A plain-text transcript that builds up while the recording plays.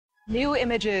New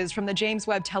images from the James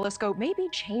Webb Telescope may be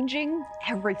changing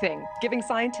everything, giving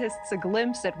scientists a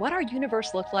glimpse at what our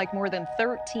universe looked like more than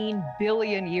 13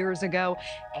 billion years ago.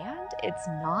 And it's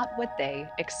not what they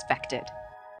expected.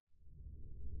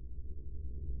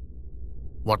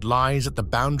 What lies at the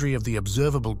boundary of the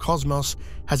observable cosmos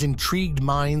has intrigued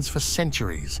minds for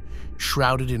centuries,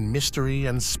 shrouded in mystery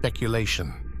and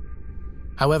speculation.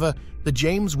 However, the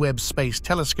James Webb Space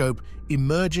Telescope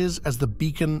emerges as the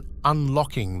beacon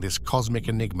unlocking this cosmic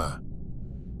enigma.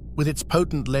 With its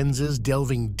potent lenses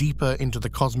delving deeper into the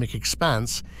cosmic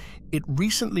expanse, it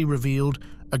recently revealed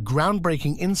a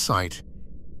groundbreaking insight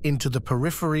into the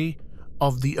periphery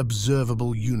of the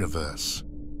observable universe.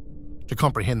 To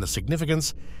comprehend the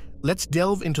significance, let's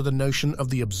delve into the notion of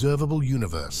the observable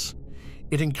universe.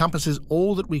 It encompasses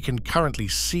all that we can currently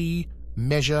see,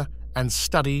 measure, and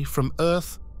study from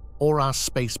Earth or our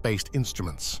space-based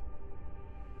instruments.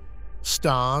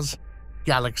 Stars,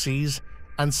 galaxies,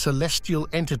 and celestial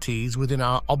entities within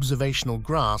our observational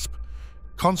grasp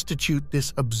constitute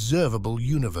this observable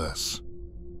universe.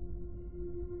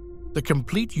 The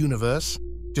complete universe,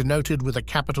 denoted with a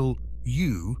capital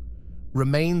U,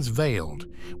 remains veiled,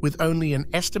 with only an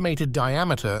estimated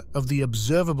diameter of the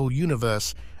observable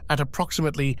universe at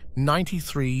approximately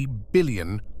 93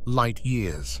 billion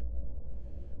light-years.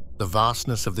 The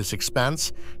vastness of this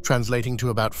expanse, translating to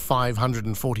about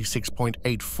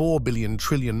 546.84 billion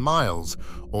trillion miles,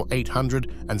 or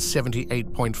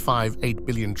 878.58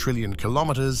 billion trillion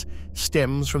kilometers,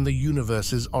 stems from the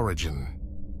universe's origin.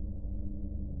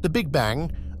 The Big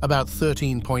Bang, about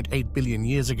 13.8 billion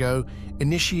years ago,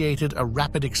 initiated a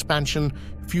rapid expansion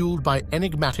fueled by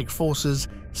enigmatic forces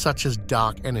such as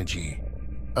dark energy.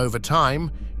 Over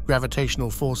time, gravitational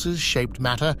forces shaped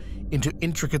matter into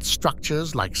intricate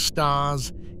structures like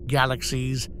stars,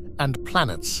 galaxies, and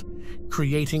planets,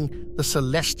 creating the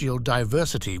celestial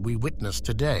diversity we witness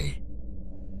today.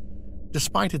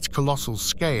 Despite its colossal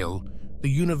scale, the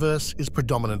universe is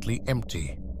predominantly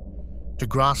empty. To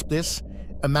grasp this,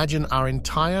 imagine our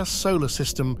entire solar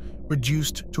system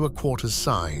reduced to a quarter's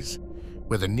size,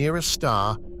 where the nearest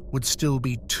star would still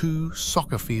be 2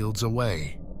 soccer fields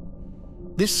away.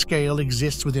 This scale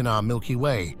exists within our Milky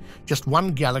Way, just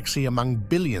one galaxy among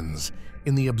billions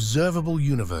in the observable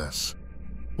universe.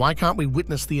 Why can't we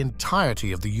witness the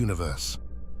entirety of the universe?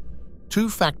 2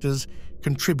 factors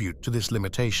contribute to this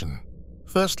limitation.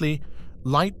 Firstly,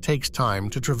 light takes time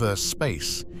to traverse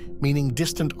space, meaning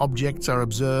distant objects are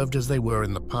observed as they were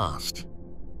in the past.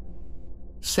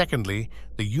 Secondly,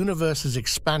 the universe's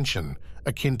expansion,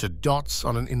 akin to dots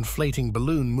on an inflating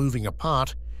balloon moving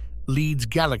apart, leads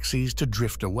galaxies to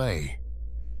drift away.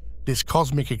 This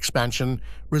cosmic expansion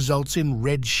results in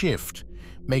redshift,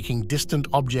 making distant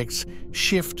objects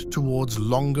shift towards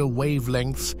longer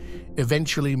wavelengths,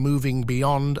 eventually moving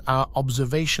beyond our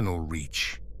observational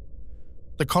reach.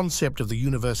 The concept of the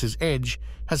universe's edge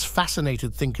has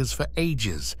fascinated thinkers for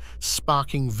ages,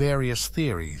 sparking various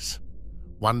theories.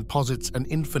 One posits an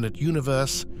infinite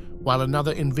universe, while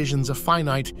another envisions a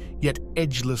finite yet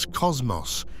edgeless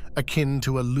cosmos, akin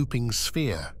to a looping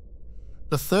sphere.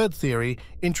 The third theory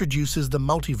introduces the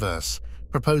multiverse,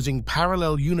 proposing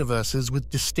parallel universes with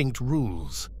distinct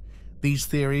rules. These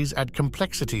theories add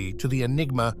complexity to the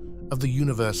enigma of the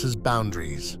universe's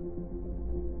boundaries.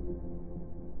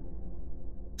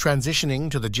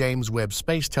 Transitioning to the James Webb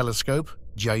Space Telescope,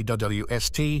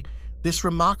 JWST, this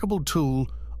remarkable tool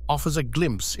offers a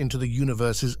glimpse into the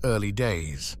universe's early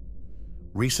days.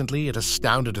 Recently, it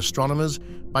astounded astronomers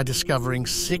by discovering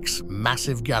 6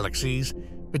 massive galaxies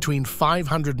between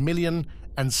 500 million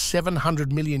and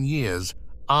 700 million years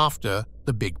after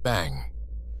the Big Bang.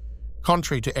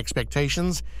 Contrary to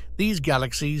expectations, these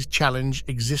galaxies challenge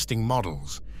existing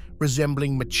models,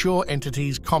 resembling mature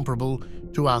entities comparable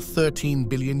to our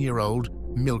 13-billion-year-old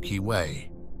Milky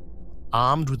Way.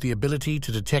 Armed with the ability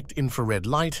to detect infrared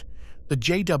light, the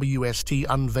JWST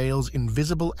unveils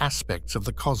invisible aspects of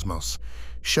the cosmos,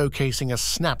 showcasing a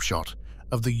snapshot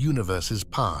of the universe's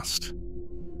past.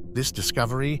 This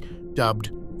discovery,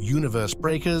 dubbed Universe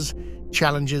Breakers,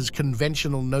 challenges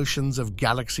conventional notions of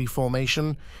galaxy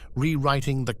formation,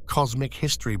 rewriting the cosmic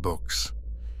history books.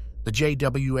 The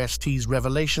JWST's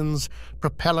revelations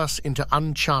propel us into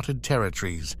uncharted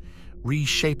territories,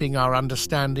 reshaping our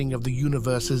understanding of the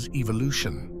universe's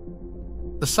evolution.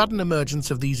 The sudden emergence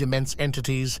of these immense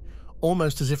entities,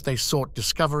 almost as if they sought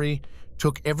discovery,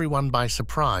 took everyone by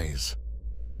surprise.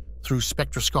 Through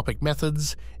spectroscopic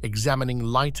methods, examining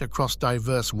light across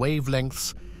diverse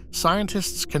wavelengths,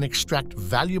 scientists can extract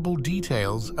valuable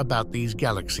details about these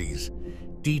galaxies,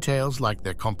 details like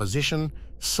their composition,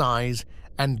 size,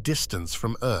 and distance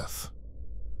from Earth.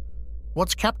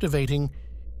 What's captivating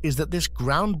is that this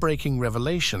groundbreaking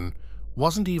revelation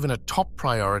wasn't even a top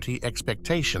priority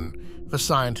expectation for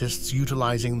scientists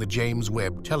utilizing the James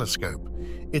Webb Telescope.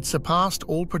 It surpassed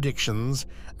all predictions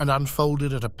and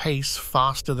unfolded at a pace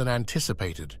faster than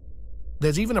anticipated.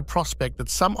 There's even a prospect that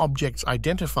some objects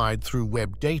identified through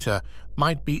Webb data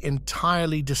might be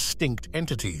entirely distinct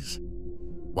entities.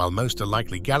 While most are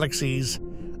likely galaxies,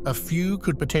 a few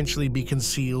could potentially be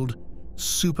concealed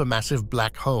supermassive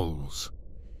black holes.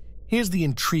 Here's the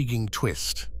intriguing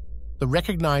twist. The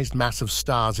recognized mass of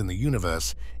stars in the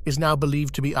universe is now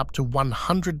believed to be up to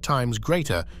 100 times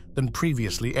greater than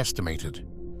previously estimated.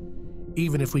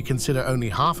 Even if we consider only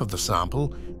half of the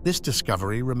sample, this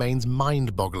discovery remains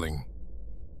mind-boggling.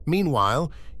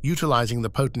 Meanwhile, utilizing the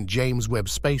potent James Webb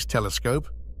Space Telescope,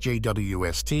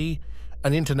 JWST,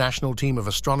 an international team of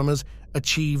astronomers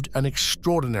achieved an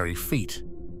extraordinary feat.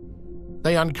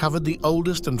 They uncovered the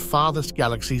oldest and farthest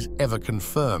galaxies ever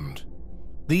confirmed.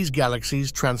 These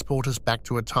galaxies transport us back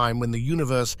to a time when the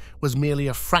universe was merely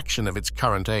a fraction of its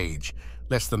current age,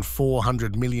 less than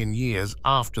 400 million years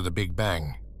after the Big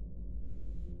Bang.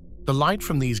 The light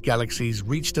from these galaxies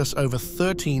reached us over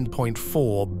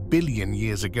 13.4 billion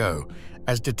years ago,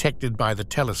 as detected by the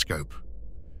telescope.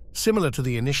 Similar to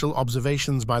the initial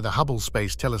observations by the Hubble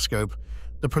Space Telescope,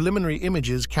 the preliminary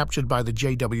images captured by the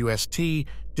JWST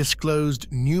disclosed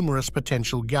numerous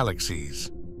potential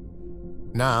galaxies.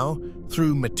 Now,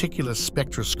 through meticulous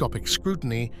spectroscopic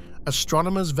scrutiny,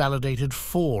 astronomers validated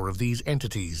 4 of these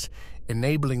entities,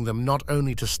 enabling them not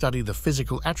only to study the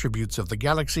physical attributes of the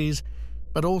galaxies,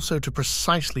 but also to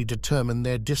precisely determine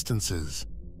their distances.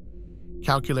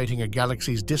 Calculating a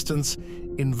galaxy's distance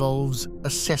involves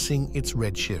assessing its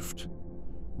redshift.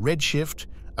 Redshift,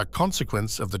 a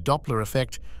consequence of the Doppler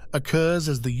effect, occurs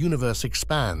as the universe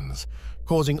expands,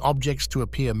 causing objects to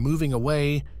appear moving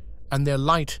away and their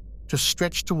light to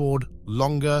stretch toward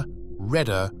longer,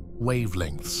 redder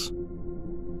wavelengths.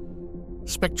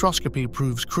 Spectroscopy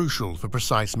proves crucial for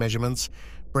precise measurements,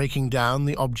 breaking down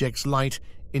the object's light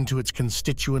into its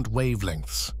constituent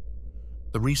wavelengths.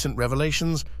 The recent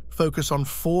revelations focus on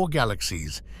 4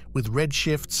 galaxies, with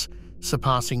redshifts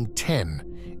surpassing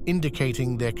 10,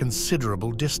 indicating their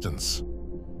considerable distance.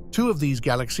 2 of these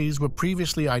galaxies were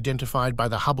previously identified by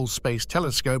the Hubble Space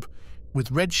Telescope, with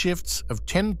redshifts of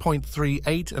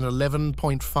 10.38 and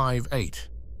 11.58.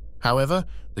 However,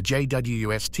 the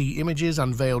JWST images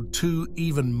unveiled 2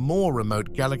 even more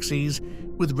remote galaxies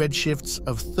with redshifts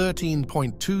of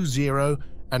 13.20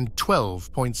 and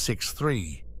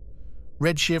 12.63.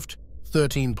 Redshift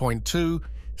 13.2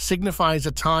 signifies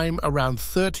a time around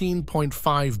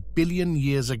 13.5 billion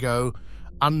years ago,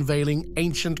 unveiling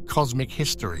ancient cosmic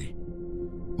history.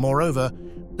 Moreover,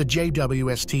 the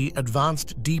JWST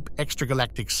Advanced Deep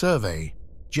Extragalactic Survey,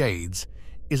 Jades,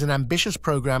 is an ambitious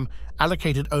program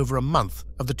allocated over a month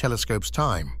of the telescope's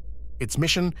time. Its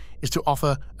mission is to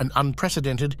offer an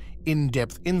unprecedented,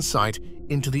 in-depth insight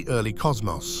into the early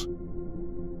cosmos.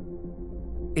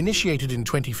 Initiated in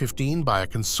 2015 by a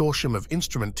consortium of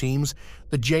instrument teams,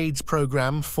 the Jades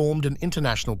Program formed an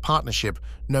international partnership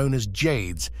known as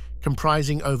Jades,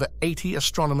 comprising over 80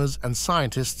 astronomers and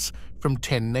scientists from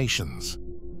 10 nations.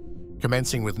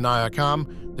 Commencing with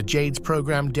NIACAM, the Jades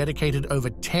Program dedicated over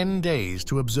 10 days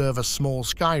to observe a small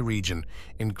sky region,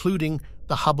 including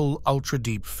the Hubble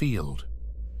Ultra-Deep Field.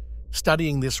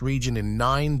 Studying this region in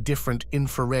 9 different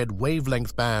infrared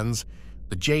wavelength bands,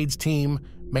 the Jades team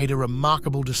made a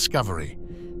remarkable discovery: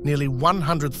 nearly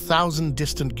 100,000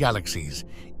 distant galaxies,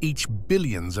 each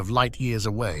billions of light-years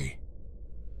away.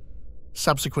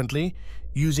 Subsequently,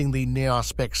 using the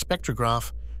NearSpec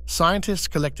spectrograph, scientists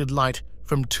collected light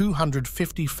from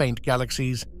 250 faint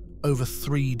galaxies over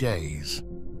 3 days.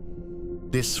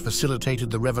 This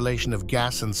facilitated the revelation of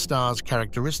gas and stars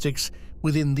characteristics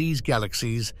within these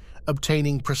galaxies,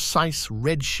 obtaining precise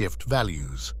redshift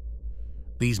values.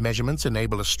 These measurements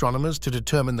enable astronomers to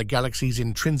determine the galaxy's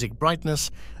intrinsic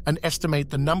brightness and estimate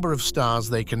the number of stars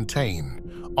they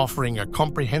contain, offering a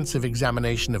comprehensive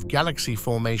examination of galaxy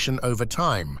formation over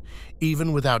time,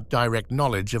 even without direct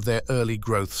knowledge of their early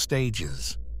growth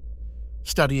stages.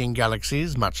 Studying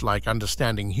galaxies, much like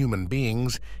understanding human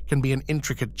beings, can be an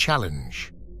intricate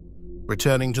challenge.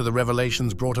 Returning to the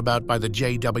revelations brought about by the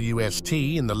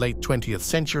JWST in the late 20th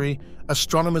century,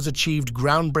 astronomers achieved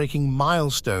groundbreaking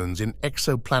milestones in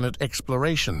exoplanet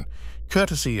exploration,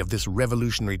 courtesy of this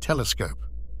revolutionary telescope.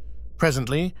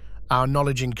 Presently, our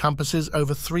knowledge encompasses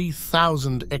over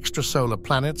 3,000 extrasolar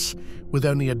planets, with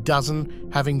only a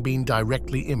dozen having been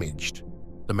directly imaged.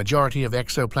 The majority of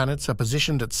exoplanets are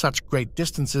positioned at such great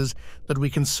distances that we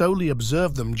can solely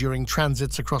observe them during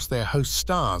transits across their host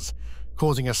stars,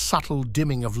 causing a subtle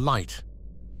dimming of light.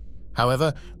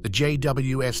 However, the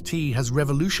JWST has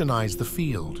revolutionized the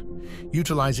field.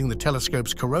 Utilizing the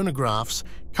telescope's coronagraphs,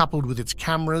 coupled with its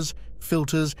cameras,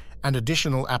 filters, and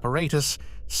additional apparatus,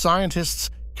 scientists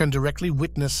can directly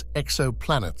witness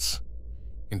exoplanets.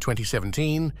 In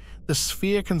 2017, the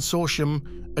Sphere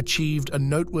Consortium achieved a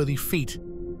noteworthy feat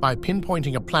by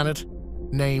pinpointing a planet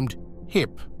named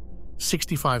HIP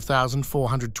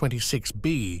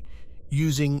 65426b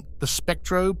using the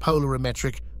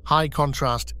spectropolarimetric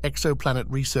high-contrast exoplanet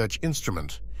research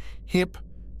instrument. HIP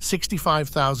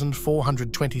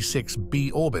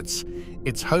 65426b orbits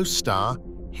its host star,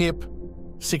 HIP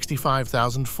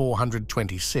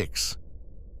 65426.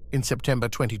 In September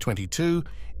 2022,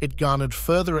 it garnered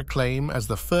further acclaim as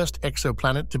the first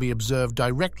exoplanet to be observed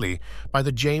directly by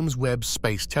the James Webb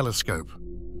Space Telescope.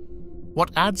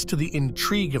 What adds to the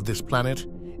intrigue of this planet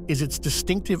is its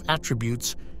distinctive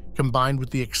attributes combined with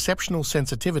the exceptional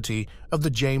sensitivity of the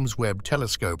James Webb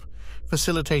Telescope,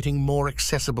 facilitating more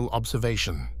accessible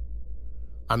observation.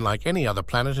 Unlike any other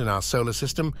planet in our solar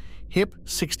system, HIP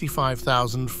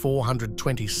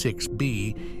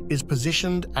 65426b is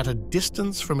positioned at a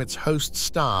distance from its host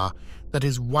star that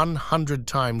is 100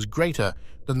 times greater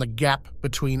than the gap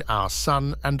between our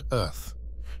Sun and Earth.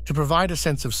 To provide a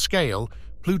sense of scale,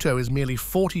 Pluto is merely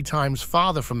 40 times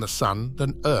farther from the Sun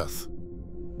than Earth.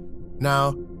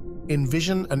 Now,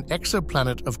 envision an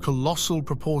exoplanet of colossal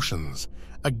proportions,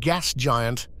 a gas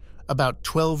giant about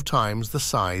 12 times the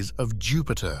size of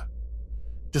Jupiter.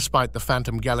 Despite the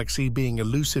phantom galaxy being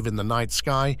elusive in the night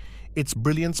sky, its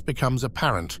brilliance becomes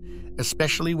apparent,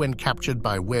 especially when captured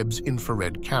by Webb's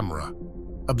infrared camera.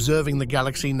 Observing the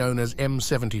galaxy known as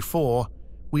M74,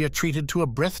 we are treated to a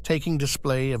breathtaking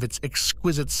display of its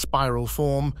exquisite spiral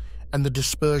form and the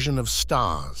dispersion of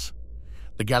stars.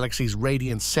 The galaxy's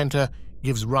radiant center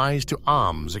gives rise to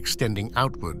arms extending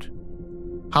outward.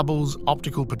 Hubble's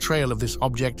optical portrayal of this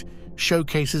object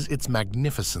showcases its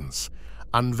magnificence,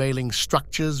 unveiling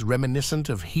structures reminiscent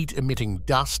of heat-emitting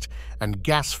dust and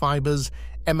gas fibers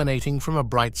emanating from a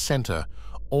bright center,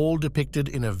 all depicted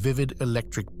in a vivid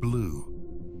electric blue.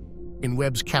 In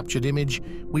Webb's captured image,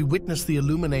 we witness the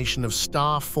illumination of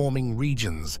star-forming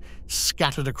regions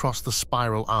scattered across the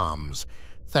spiral arms,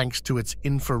 thanks to its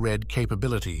infrared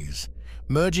capabilities.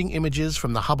 Merging images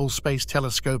from the Hubble Space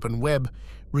Telescope and Webb,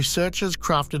 researchers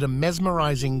crafted a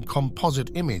mesmerizing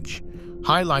composite image,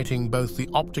 highlighting both the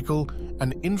optical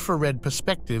and infrared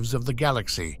perspectives of the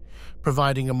galaxy,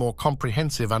 providing a more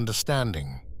comprehensive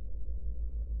understanding.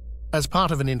 As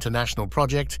part of an international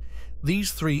project,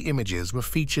 these three images were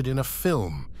featured in a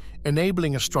film,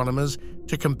 enabling astronomers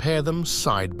to compare them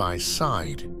side by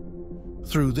side.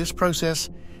 Through this process,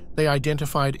 they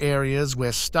identified areas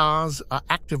where stars are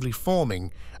actively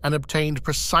forming and obtained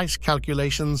precise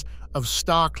calculations of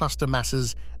star cluster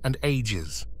masses and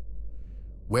ages.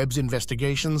 Webb's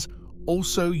investigations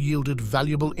also yielded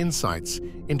valuable insights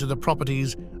into the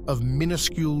properties of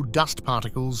minuscule dust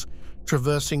particles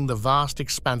traversing the vast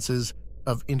expanses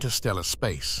of interstellar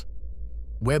space.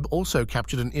 Webb also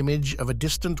captured an image of a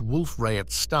distant Wolf-Rayet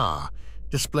star,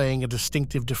 displaying a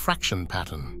distinctive diffraction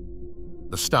pattern.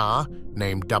 The star,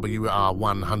 named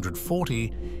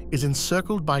WR140, is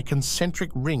encircled by concentric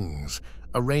rings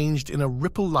arranged in a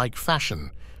ripple-like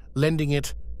fashion, lending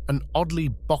it an oddly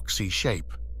boxy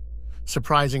shape.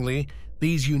 Surprisingly,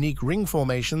 these unique ring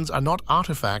formations are not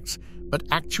artifacts, but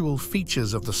actual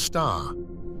features of the star.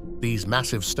 These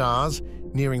massive stars,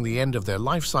 nearing the end of their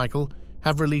life cycle,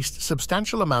 have released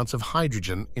substantial amounts of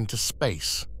hydrogen into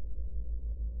space.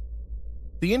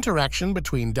 The interaction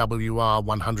between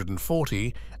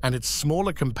WR140 and its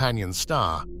smaller companion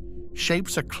star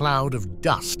shapes a cloud of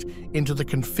dust into the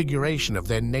configuration of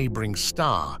their neighboring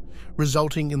star,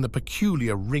 resulting in the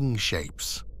peculiar ring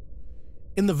shapes.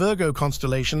 In the Virgo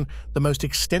constellation, the most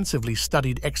extensively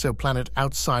studied exoplanet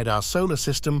outside our solar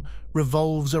system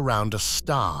revolves around a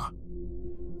star.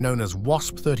 Known as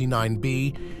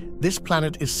WASP-39b, this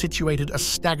planet is situated a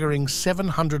staggering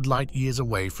 700 light-years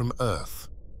away from Earth.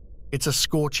 It's a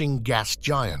scorching gas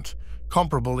giant,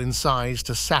 comparable in size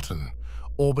to Saturn,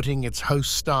 orbiting its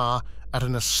host star at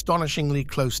an astonishingly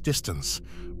close distance,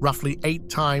 roughly 8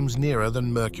 times nearer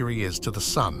than Mercury is to the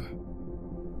Sun.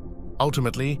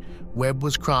 Ultimately, Webb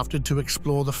was crafted to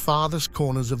explore the farthest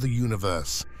corners of the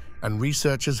universe, and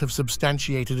researchers have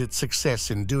substantiated its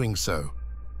success in doing so.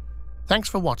 Thanks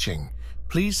for watching.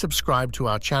 Please subscribe to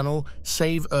our channel,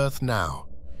 Save Earth Now.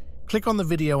 Click on the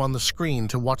video on the screen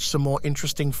to watch some more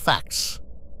interesting facts.